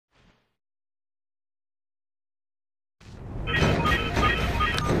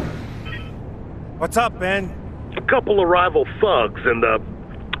What's up, Ben? A couple of rival thugs and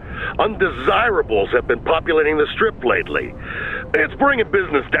undesirables have been populating the strip lately. It's bringing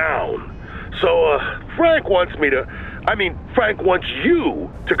business down. So, Frank wants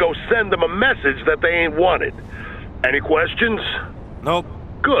you to go send them a message that they ain't wanted. Any questions? Nope.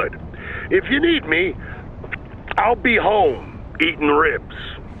 Good. If you need me, I'll be home eating ribs.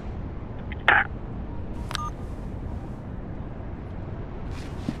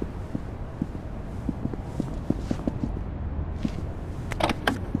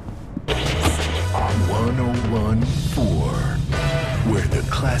 On 101.4, where the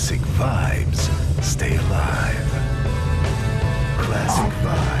classic vibes stay alive. Classic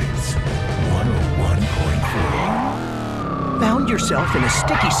Vibes 101.4. Found yourself in a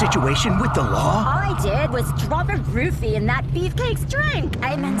sticky situation with the law? All I did was drop a roofie in that beefcake's drink.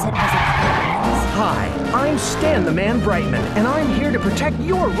 I meant it as a compliment. Hi, I'm Stan the Man Brightman, and I'm here to protect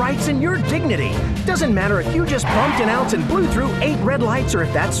your rights and your dignity. Doesn't matter if you just bumped an ounce and blew through 8 red lights, or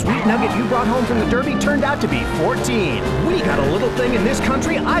if that sweet nugget you brought home from the Derby turned out to be 14. We got a little thing in this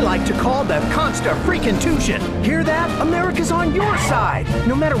country I like to call the Consta-freaking-tution. Hear that? America's on your side.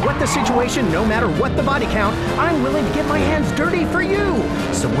 No matter what the situation, no matter what the body count, I'm willing to get my hands dirty for you.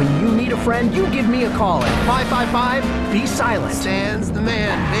 So when you need a friend, you give me a call at 555-BE-SILENT. Stan's the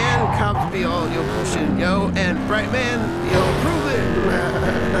man. Man comes be all your bullshit, yo. And Brightman, you'll prove it.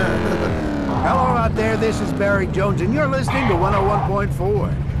 Hello out there, this is Barry Jones, and you're listening to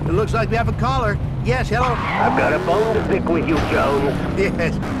 101.4. It looks like we have a caller. Yes, hello? I've got a bone to pick with you, Jones.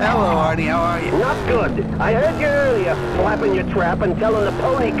 Yes. Hello, Arnie, how are you? Not good. I heard you earlier flapping your trap and telling the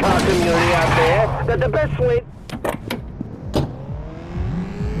pony car community out there that the best way...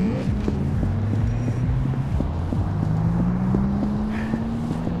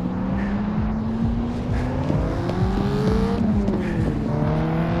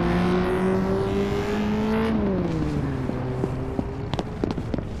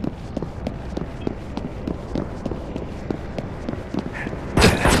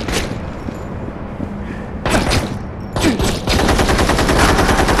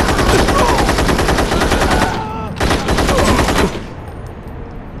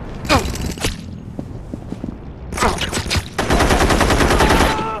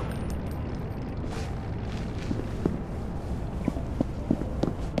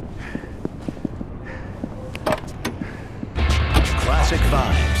 Classic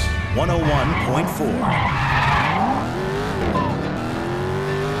Vibes 101.4.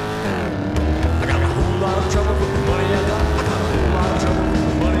 I got a whole lot of trouble with the money I got. I got a whole lot of trouble with the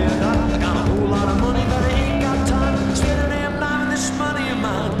money I got. I got a whole lot of money, but I ain't got time to spend a damn dime on this money of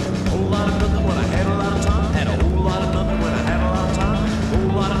mine. A whole lot of nothing when I had a lot of time. Had a whole lot of nothing when I had a lot of time. A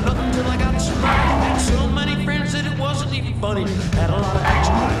whole lot of nothing till I got some money. Had so many friends that it wasn't even funny. Had a lot of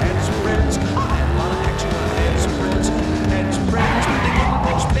action when I had some friends. I had a lot of action when I had some friends. Had some friends, but they couldn't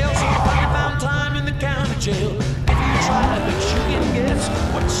take spells, so I finally found time in the county jail. If you try, I bet you can guess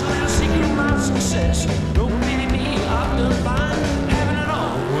what's the little secret of my success. Don't pity me, I've done fine, having it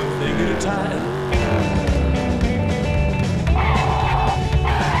all, one thing at a time.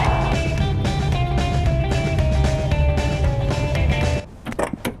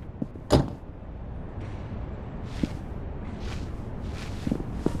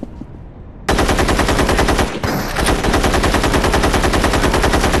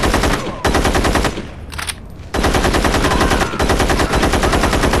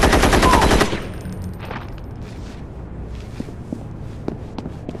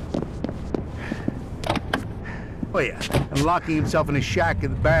 Oh, yeah. And locking himself in a shack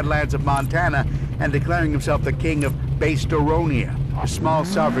in the Badlands of Montana and declaring himself the king of Bastonia, a small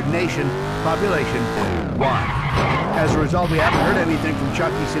sovereign nation, population 1. As a result, we haven't heard anything from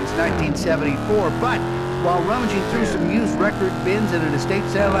Chucky since 1974, but while rummaging through some used record bins at an estate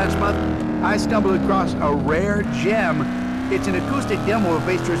sale last month, I stumbled across a rare gem. It's an acoustic demo of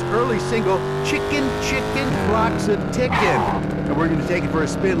Baster's early single, Chicken, Chicken, Clocks A-Tickin'. And we're going to take it for a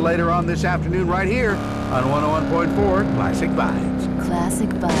spin later on this afternoon right here on 101.4 Classic Vibes. Classic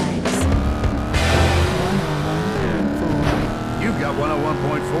Vibes. 101.4. You've got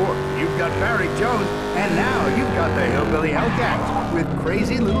 101.4. You've got Barry Jones. And now you've got the Hillbilly Hellcats with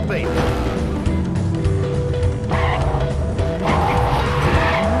Crazy Little Baby.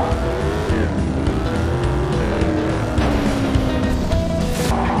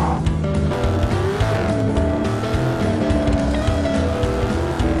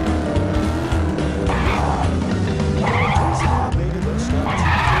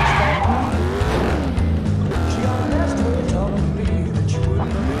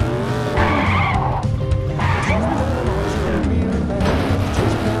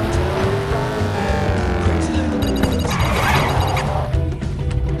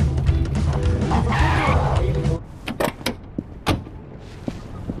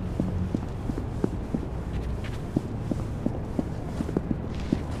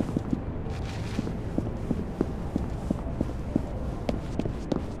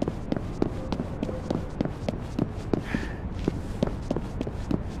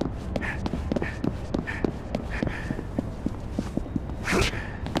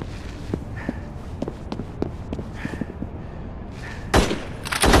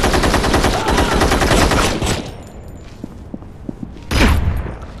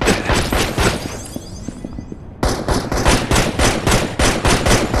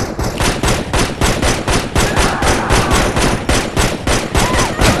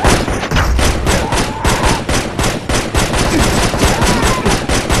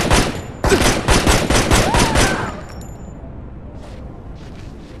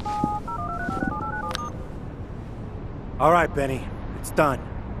 All right, Benny. It's done.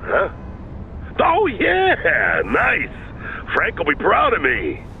 Huh? Oh, yeah! Nice! Frank will be proud of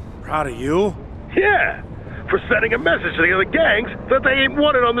me. Proud of you? Yeah, for sending a message to the other gangs that they ain't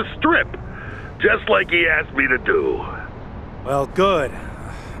wanted on the strip. Just like he asked me to do. Well, good.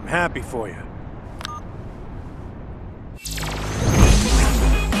 I'm happy for you.